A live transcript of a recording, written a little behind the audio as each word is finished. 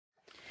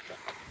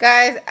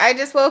Guys, I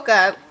just woke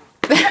up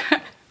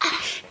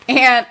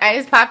and I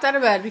just popped out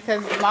of bed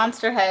because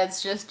monster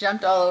heads just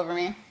jumped all over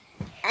me.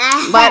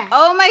 But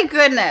oh my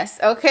goodness,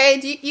 okay,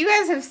 you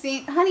guys have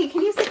seen, honey,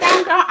 can you sit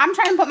down, girl? I'm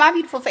trying to put my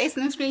beautiful face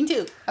on the screen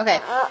too. Okay,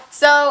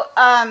 so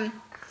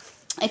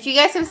if you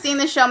guys have seen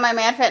the show My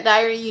Mad Fat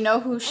Diary, you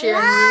know who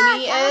Sharon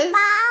Rooney is.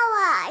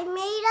 I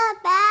made a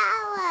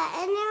bower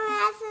and it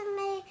has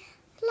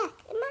look,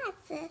 it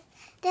matches.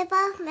 They're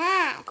both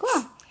mad.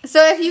 Cool.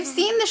 So if you've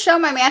seen the show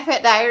My Mad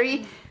Fat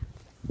Diary,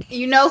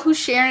 you know who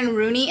Sharon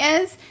Rooney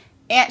is,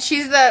 and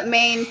she's the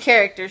main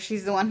character.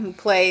 She's the one who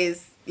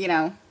plays, you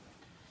know.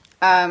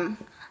 I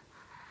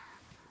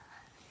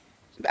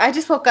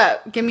just woke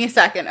up. Give me a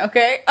second,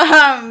 okay?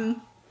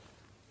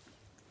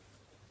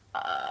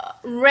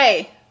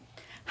 Rae.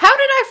 How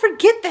did I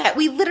forget that?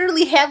 We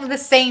literally have the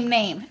same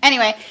name.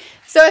 Anyway,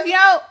 so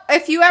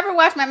if you ever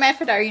watch My Mad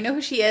Fat Diary, you know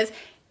who she is.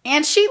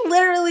 And she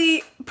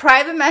literally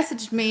private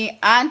messaged me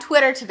on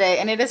Twitter today,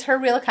 and it is her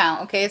real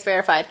account, okay? It's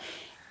verified.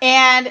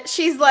 And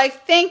she's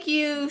like, thank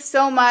you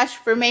so much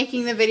for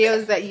making the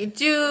videos that you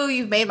do.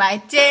 You've made my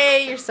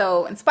day. You're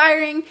so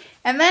inspiring.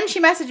 And then she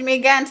messaged me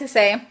again to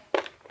say,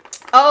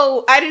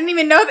 oh, I didn't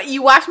even know that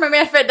you watched My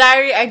Mad Fat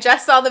Diary. I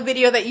just saw the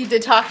video that you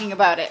did talking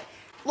about it.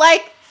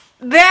 Like,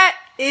 that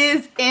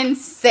is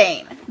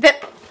insane.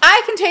 That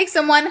I can take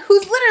someone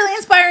who's literally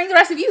inspiring the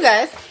rest of you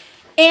guys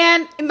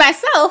and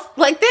myself,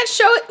 like, that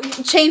show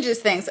changes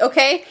things,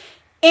 okay?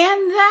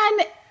 And then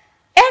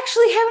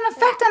actually have an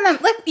effect on them.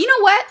 Like, you know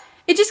what?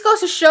 It just goes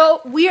to show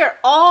we are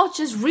all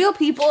just real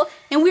people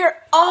and we are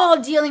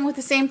all dealing with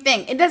the same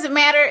thing. It doesn't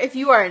matter if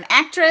you are an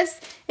actress.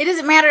 It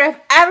doesn't matter if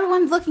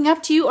everyone's looking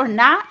up to you or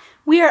not.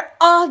 We are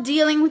all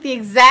dealing with the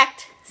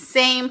exact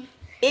same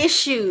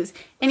issues.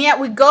 And yet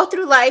we go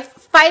through life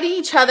fighting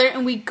each other,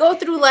 and we go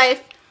through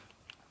life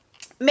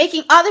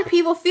making other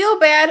people feel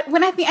bad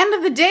when at the end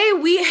of the day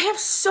we have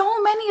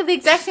so many of the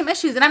exact same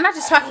issues. And I'm not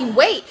just talking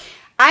weight.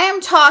 I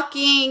am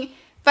talking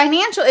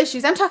financial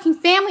issues. I'm talking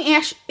family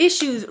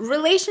issues,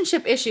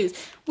 relationship issues.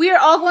 We are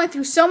all going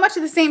through so much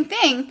of the same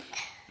thing.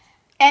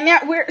 And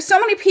yet so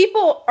many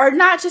people are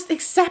not just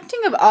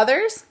accepting of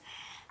others,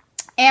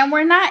 and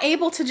we're not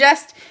able to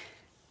just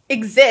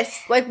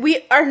exist. Like, we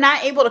are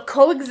not able to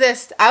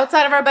coexist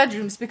outside of our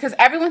bedrooms because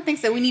everyone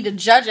thinks that we need to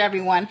judge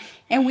everyone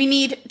and we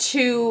need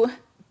to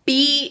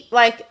be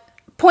like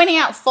pointing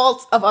out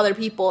faults of other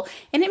people,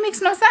 and it makes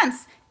no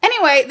sense.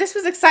 Anyway, this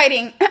was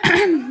exciting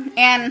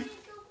and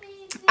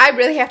I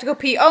really have to go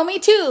pee. Oh, me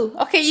too.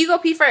 Okay, you go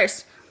pee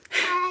first.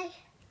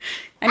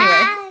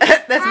 Anyway,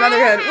 that's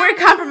motherhood. We're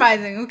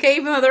compromising, okay?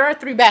 Even though there are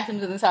 3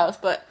 bathrooms in this house,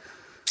 but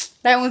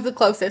that one's the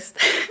closest.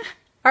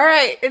 All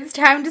right, it's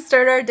time to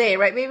start our day,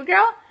 right, baby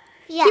girl?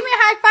 Yeah. Give me a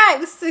high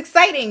five. This is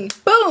exciting.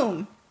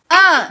 Boom.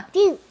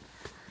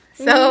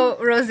 So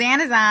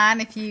Roseanne is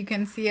on, if you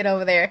can see it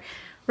over there.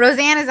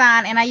 Roseanne is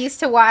on, and I used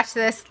to watch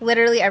this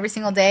literally every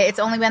single day. It's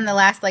only been the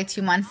last like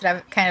 2 months that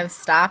I've kind of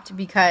stopped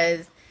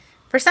because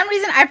for some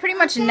reason I pretty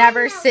much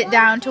never sit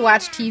down to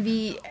watch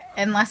TV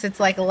unless it's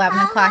like 11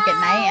 o'clock at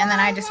night, and then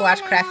I just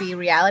watch crappy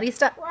reality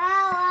stuff.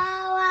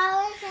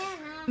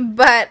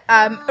 But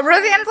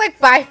Roseanne's like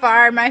by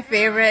far my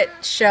favorite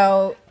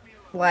show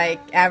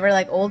like ever,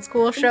 like old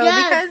school show,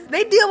 because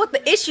they deal with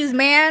the issues,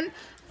 man.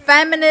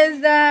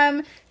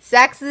 Feminism,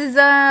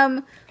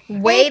 sexism,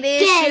 weight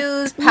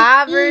issues,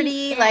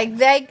 poverty, like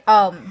they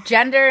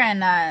gender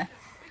and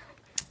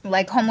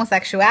like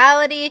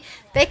homosexuality.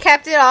 They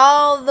kept it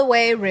all the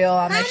way real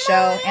on this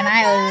show, and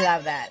I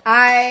love that.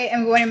 I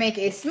am going to make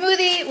a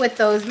smoothie with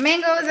those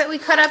mangoes that we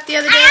cut up the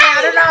other day.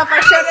 I don't know if I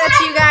showed that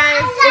to you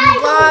guys in the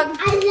vlog.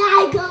 I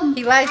like them.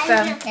 He likes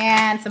them.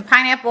 And some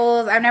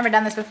pineapples. I've never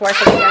done this before,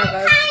 so there it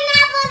goes.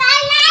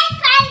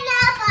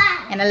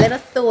 And a little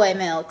soy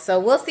milk. So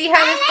we'll see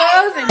how this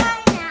goes, and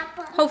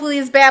hopefully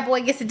this bad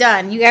boy gets it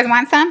done. You guys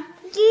want some?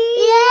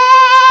 Yeah!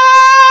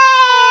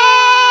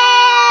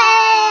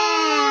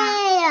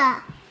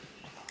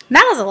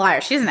 Nahla's a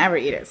liar. She doesn't ever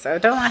eat it, so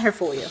don't let her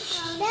fool you.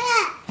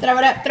 Throw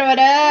it up, throw it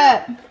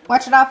up.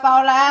 Watch it all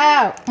fall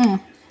out.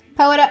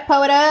 Pull it up,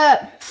 pull it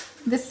up.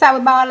 This is how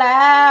we ball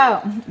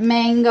out.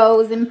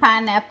 Mangoes and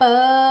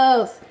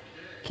pineapples.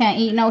 Can't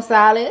eat no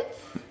solids.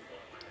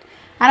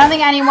 I don't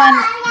think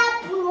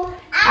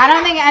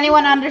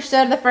anyone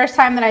understood the first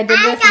time that I did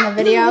this in the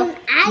video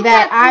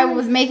that I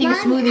was making a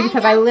smoothie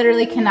because I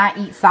literally cannot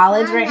eat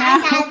solids right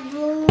now.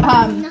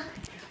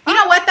 You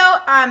know what though?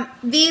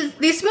 These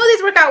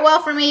smoothies work out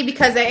well for me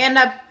because I end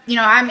up,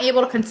 I'm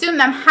able to consume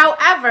them.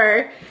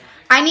 However,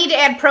 I need to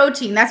add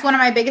protein. That's one of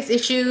my biggest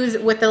issues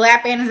with the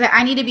lap band, is that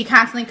I need to be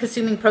constantly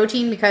consuming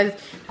protein because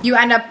you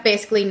end up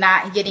basically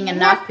not getting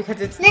enough because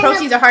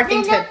protein's a hard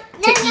thing to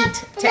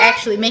eat to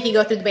actually make it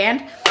go through the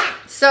band.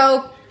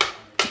 So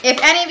if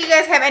any of you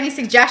guys have any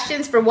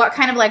suggestions for what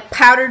kind of like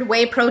powdered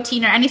whey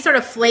protein or any sort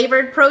of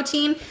flavored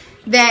protein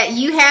that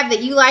you have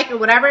that you like or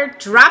whatever,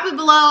 drop it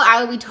below.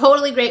 I will be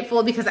totally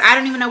grateful because I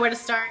don't even know where to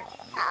start.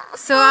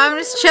 So I'm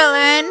just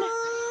chilling.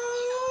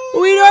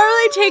 We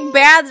normally take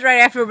baths right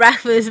after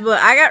breakfast, but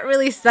I got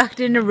really sucked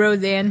into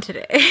Roseanne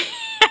today.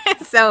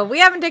 So we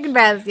haven't taken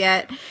baths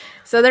yet.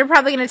 So they're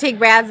probably going to take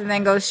baths and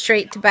then go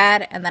straight to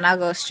bed. And then I'll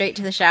go straight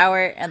to the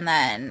shower and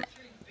then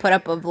put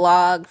up a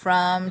vlog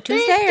from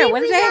Tuesday or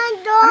Wednesday.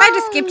 I might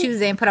just skip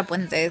Tuesday and put up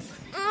Wednesdays.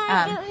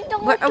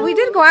 But we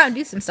did go out and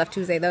do some stuff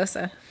Tuesday though,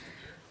 so.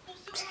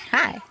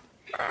 Hi.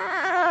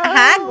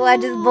 Hi,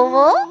 gorgeous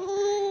boo.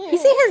 You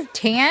see his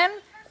tan?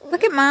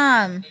 Look at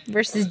Mom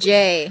versus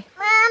Jay.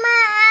 Mama,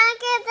 I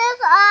get this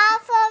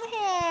off of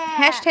here.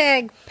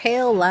 Hashtag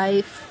pale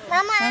life.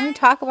 Mama. Let me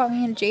talk about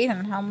me and Jaden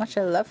and how much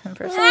I love him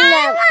for so I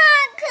want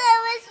to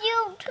with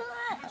you too.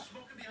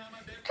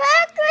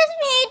 Talk with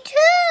me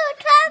too.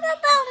 Talk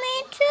about me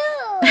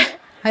too.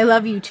 I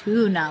love you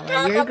too,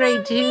 Nahla. You're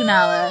great too,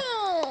 Nahla.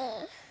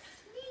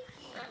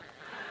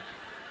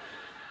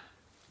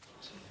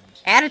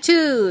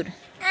 Attitude.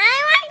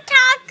 I want to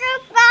talk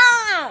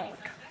about.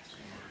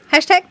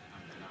 Hashtag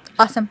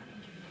awesome.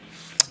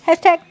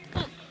 Hashtag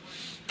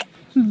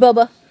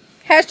Bubba.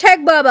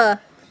 Hashtag Bubba.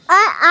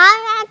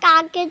 I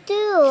want to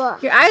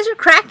too. Your eyes are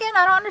cracking.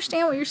 I don't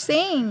understand what you're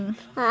saying.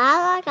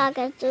 I want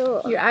to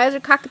too. Your eyes are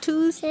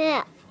cockatoos.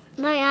 Yeah.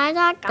 My eyes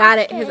are Got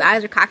it. His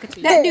eyes are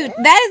cockatoos. Dude,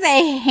 that is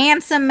a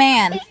handsome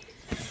man.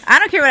 I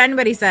don't care what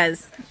anybody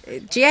says.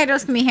 G.I.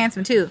 Joes can be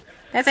handsome too.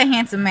 That's a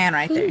handsome man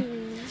right there.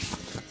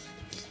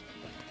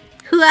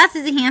 Who else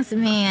is a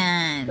handsome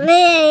man?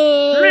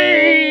 Me.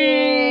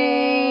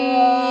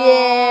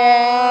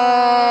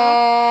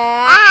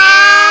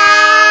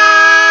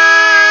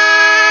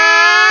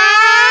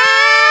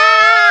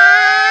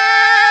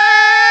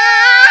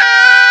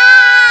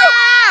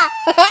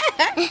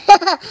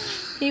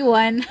 He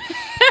won.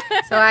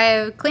 So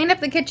I've cleaned up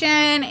the kitchen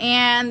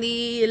and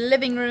the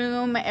living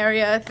room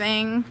area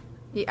thing.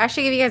 I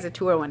should give you guys a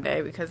tour one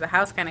day because the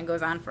house kind of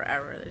goes on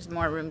forever. There's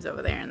more rooms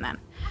over there and then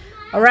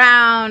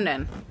around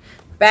and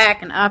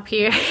back and up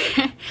here.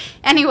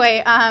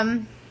 Anyway,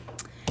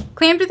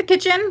 cleaned up the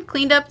kitchen,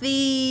 cleaned up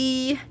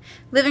the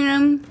living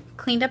room,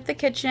 cleaned up the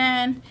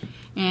kitchen,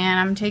 and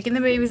I'm taking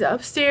the babies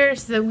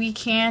upstairs so that we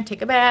can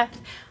take a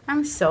bath.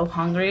 I'm so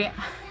hungry.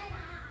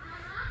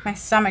 My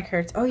stomach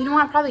hurts. Oh, you know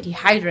what? I'm probably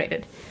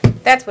dehydrated.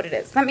 That's what it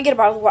is. Let me get a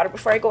bottle of water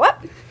before I go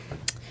up.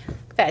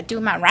 Gotta do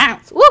my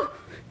rounds. Woo!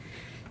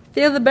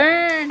 Feel the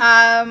burn.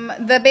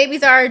 The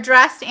babies are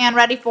dressed and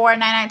ready for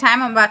night-night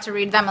time. I'm about to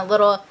read them a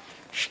little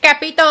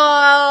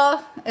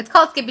Skipito. It's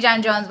called Skippy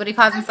John Jones, but he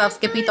calls himself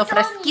Skipito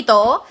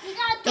Fresquito.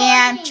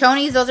 And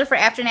chonies, those are for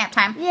after nap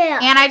time. Yeah.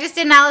 And I just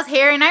did Nahla's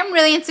hair, and I'm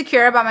really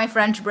insecure about my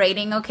French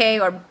braiding, okay?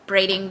 Or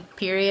braiding,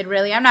 period,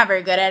 really. I'm not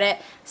very good at it.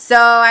 So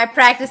I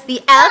practiced the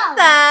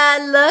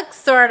Elsa look,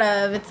 sort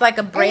of. It's like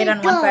a braid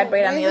on one side,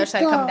 braid on the other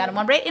side, coming down in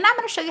one braid. And I'm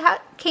going to show you how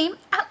it came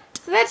out.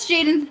 So that's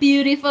Jaden's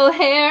beautiful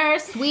hair.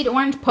 Sweet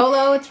orange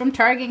polo. It's from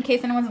Target, in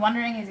case anyone's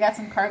wondering. He's got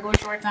some cargo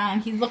shorts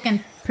on. He's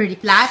looking pretty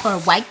fly for a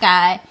white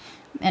guy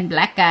and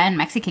black guy and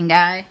Mexican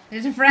guy.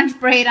 There's a French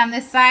braid on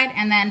this side,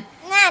 and then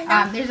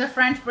there's a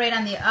French braid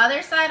on the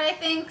other side, I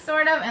think,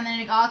 sort of, and then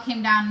it all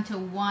came down into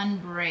one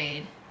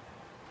braid.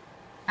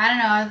 I don't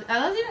know.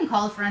 Are those even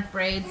called French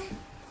braids?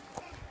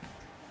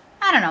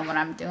 I don't know what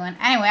I'm doing.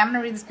 Anyway, I'm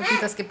going to read this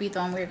Skipito,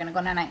 and we're going to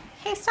go night-night.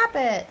 Hey, stop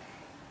it.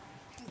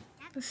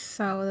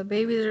 So the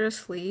babies are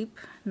asleep.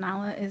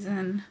 Nahla is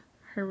in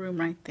her room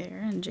right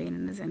there, and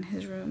Jaden is in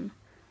his room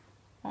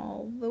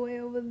all the way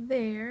over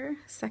there,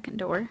 second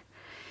door.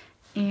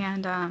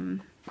 And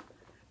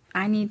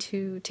I need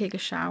to take a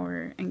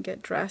shower and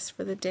get dressed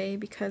for the day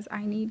because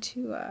I need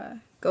to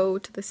go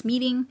to this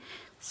meeting,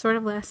 sort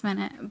of last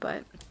minute,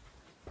 but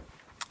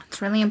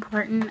it's really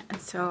important,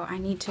 and so I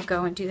need to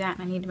go and do that,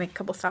 and I need to make a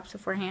couple stops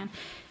beforehand.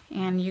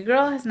 And your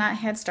girl has not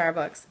had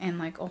Starbucks in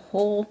like a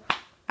whole,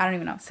 I don't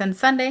even know, since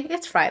Sunday.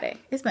 It's Friday.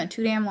 It's been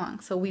too damn long.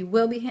 So we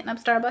will be hitting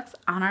up Starbucks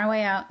on our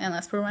way out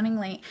unless we're running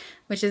late,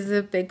 which is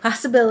a big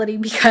possibility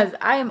because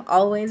I am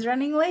always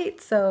running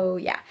late. So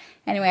yeah.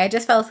 Anyway, I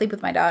just fell asleep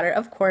with my daughter,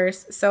 of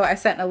course. So I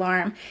set an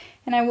alarm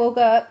and I woke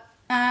up.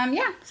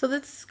 Yeah, so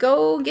let's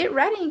go get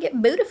ready and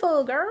get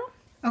beautiful, girl.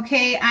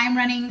 Okay, I'm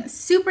running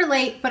super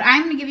late, but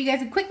I'm going to give you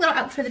guys a quick little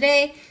outfit for the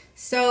day.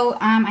 So,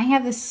 I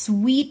have this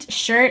sweet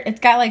shirt. It's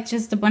got like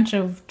just a bunch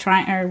of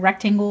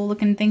rectangle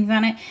looking things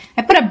on it.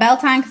 I put a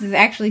belt on because it's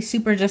actually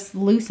super just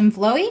loose and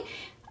flowy.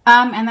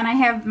 And then I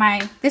have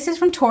this is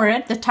from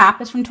Torrid. The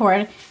top is from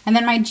Torrid. And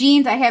then my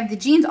jeans, I have the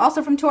jeans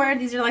also from Torrid.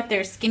 These are like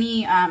their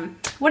skinny,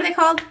 what are they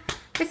called?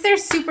 It's their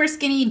super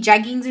skinny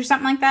jeggings or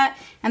something like that.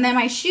 And then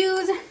my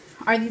shoes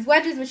are these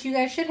wedges, which you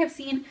guys should have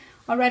seen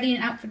already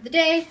in Outfit of the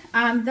Day.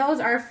 Those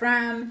are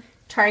from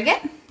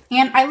Target.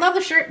 And I love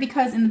the shirt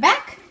because in the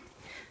back,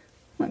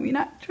 let me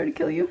not try to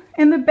kill you.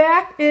 In the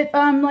back, it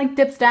like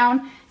dips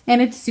down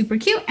and it's super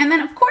cute. And then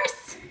of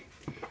course,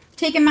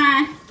 taking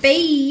my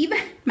babe,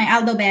 my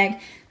Aldo bag.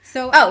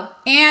 So, oh,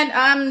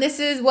 and this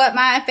is what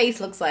my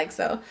face looks like.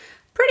 So,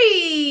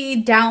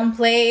 pretty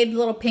downplayed,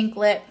 little pink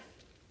lip,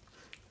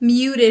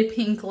 muted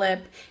pink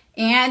lip.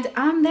 And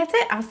that's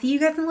it. I'll see you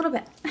guys in a little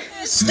bit.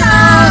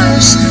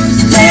 Stars,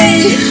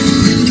 they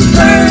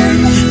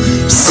burn,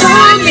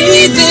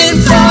 sunny then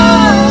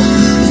fall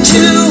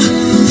to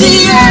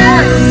the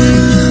earth.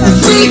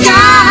 We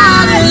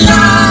got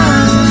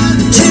love.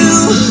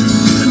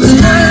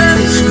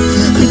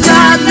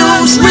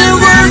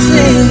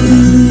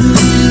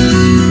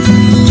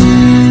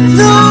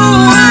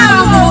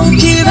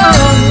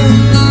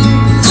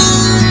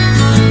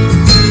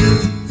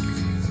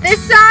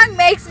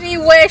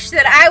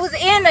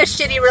 a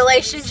shitty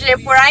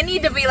relationship where I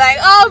need to be like,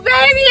 oh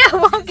baby,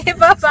 I won't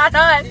give up on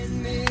us.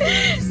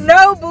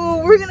 No,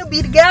 boo, we're gonna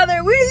be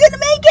together. We're gonna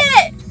make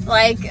it.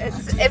 Like,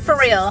 it's for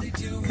real.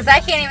 Because I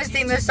can't even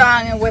sing this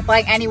song with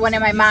like anyone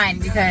in my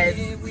mind because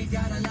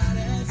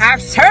I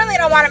certainly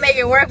don't want to make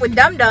it work with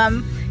Dum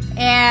Dum.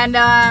 And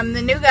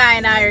the new guy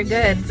and I are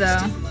good, so.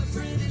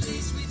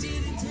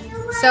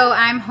 So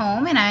I'm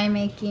home and I'm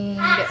making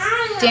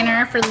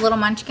dinner for the little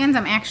munchkins.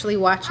 I'm actually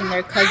watching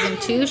their cousin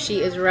too.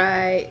 She is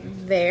right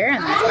there,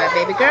 and that's my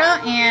baby girl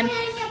and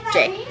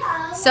Jay.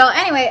 So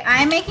anyway,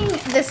 I'm making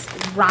this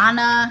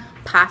Rana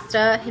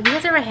pasta. Have you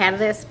guys ever had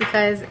this?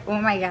 Because,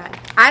 oh my god.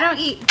 I don't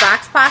eat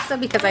box pasta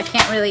because I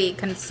can't really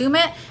consume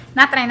it.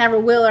 Not that I never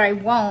will or I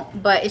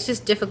won't, but it's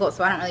just difficult,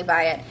 so I don't really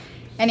buy it.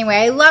 Anyway,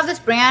 I love this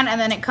brand,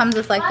 and then it comes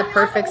with like the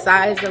perfect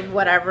size of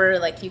whatever.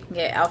 Like you can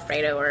get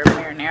Alfredo or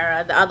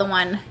marinara. The other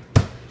one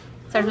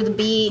starts with a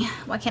B.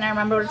 Why can't I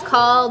remember what it's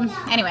called?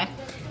 Anyway,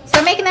 so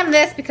I'm making them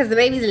this because the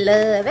babies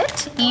love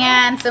it.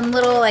 And some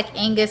little like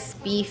Angus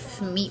beef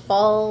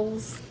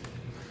meatballs.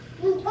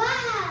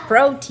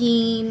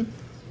 Protein.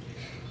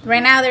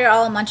 Right now they're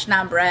all munching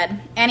on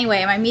bread.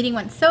 Anyway, my meeting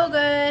went so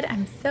good.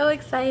 I'm so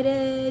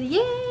excited.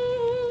 Yay!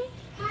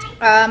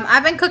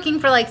 I've been cooking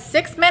for like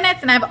 6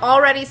 minutes and I've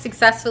already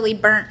successfully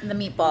burnt the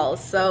meatballs.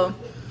 So,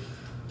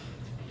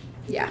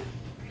 yeah.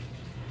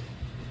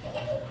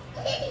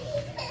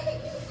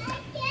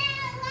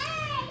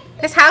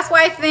 This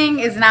housewife thing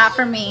is not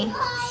for me.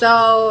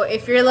 So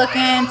if you're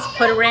looking to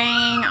put a ring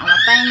on a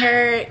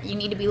finger, you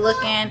need to be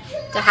looking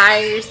to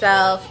hire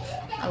yourself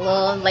a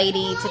little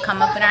lady to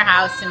come up in our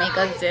house to make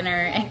us dinner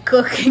and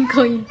cook and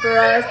clean for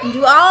us and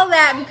do all of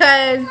that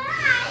because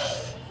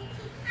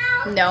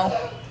no.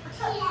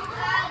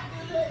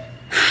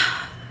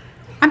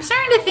 I'm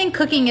starting to think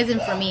cooking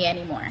isn't for me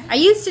anymore. I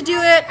used to do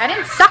it. I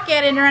didn't suck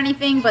at it or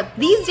anything, but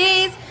these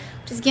days,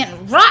 I'm just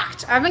getting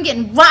rocked. I've been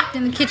getting rocked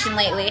in the kitchen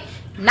lately.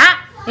 Not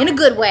in a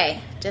good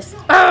way. Just,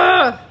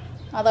 ugh.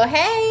 Although,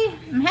 hey,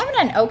 I'm having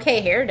an okay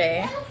hair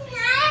day.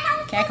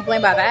 Can't complain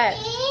about that.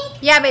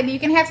 Yeah, baby, you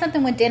can have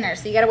something with dinner,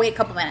 so you gotta wait a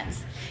couple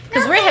minutes.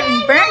 Because we're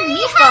having burned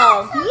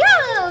meatballs.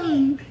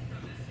 Yum!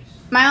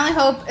 My only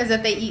hope is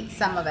that they eat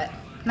some of it.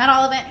 Not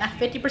all of it, not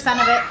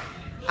 50% of it.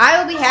 I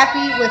will be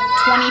happy with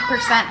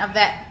 20% of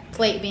that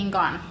plate being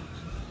gone.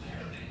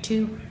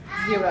 2-0.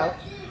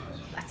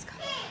 Let's go.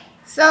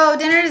 So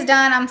dinner is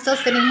done. I'm still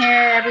sitting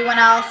here. Everyone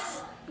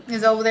else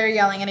is over there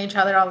yelling at each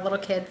other, all the little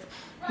kids.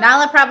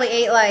 Nahla probably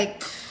ate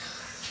like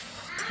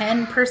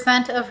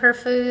 10% of her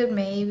food,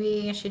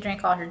 maybe. She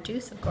drank all her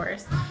juice, of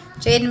course.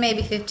 Jaden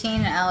maybe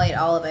 15, and Elle ate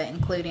all of it,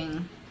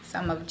 including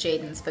some of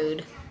Jaden's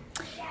food.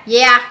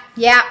 Yeah.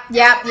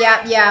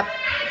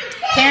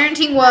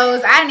 Parenting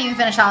woes. I didn't even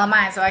finish all of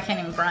mine, so I can't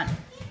even front.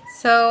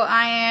 So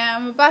I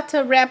am about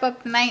to wrap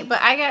up the night,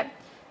 but I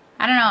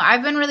don't know,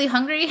 I've been really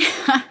hungry.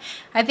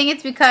 I think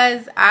it's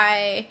because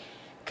I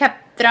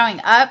kept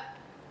throwing up.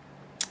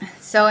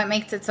 So it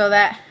makes it so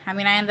that, I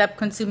end up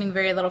consuming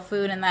very little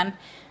food, and then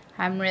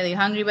I'm really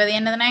hungry by the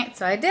end of the night.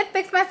 So I did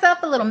fix myself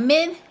a little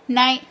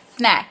midnight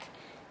snack.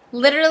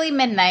 Literally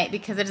midnight,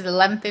 because it is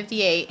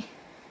 11:58.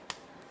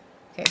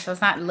 Okay, so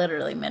it's not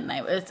literally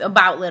midnight, but it's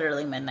about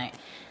literally midnight.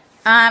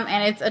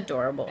 And it's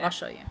adorable. I'll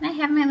show you. And I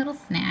have my little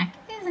snack.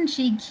 Isn't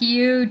she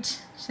cute?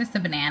 It's just a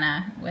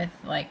banana with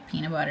like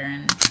peanut butter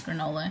and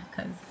granola,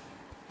 because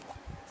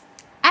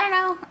I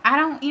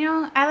don't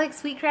know. I like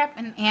sweet crap,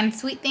 and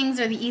sweet things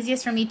are the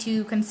easiest for me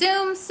to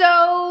consume.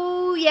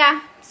 So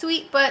yeah,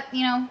 sweet, but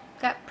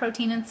got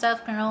protein and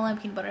stuff. Granola and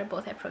peanut butter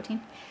both have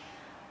protein.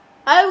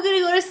 I'm gonna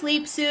go to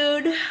sleep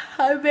soon.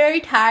 I'm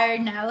very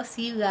tired now.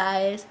 See you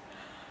guys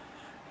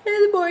in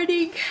the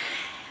morning.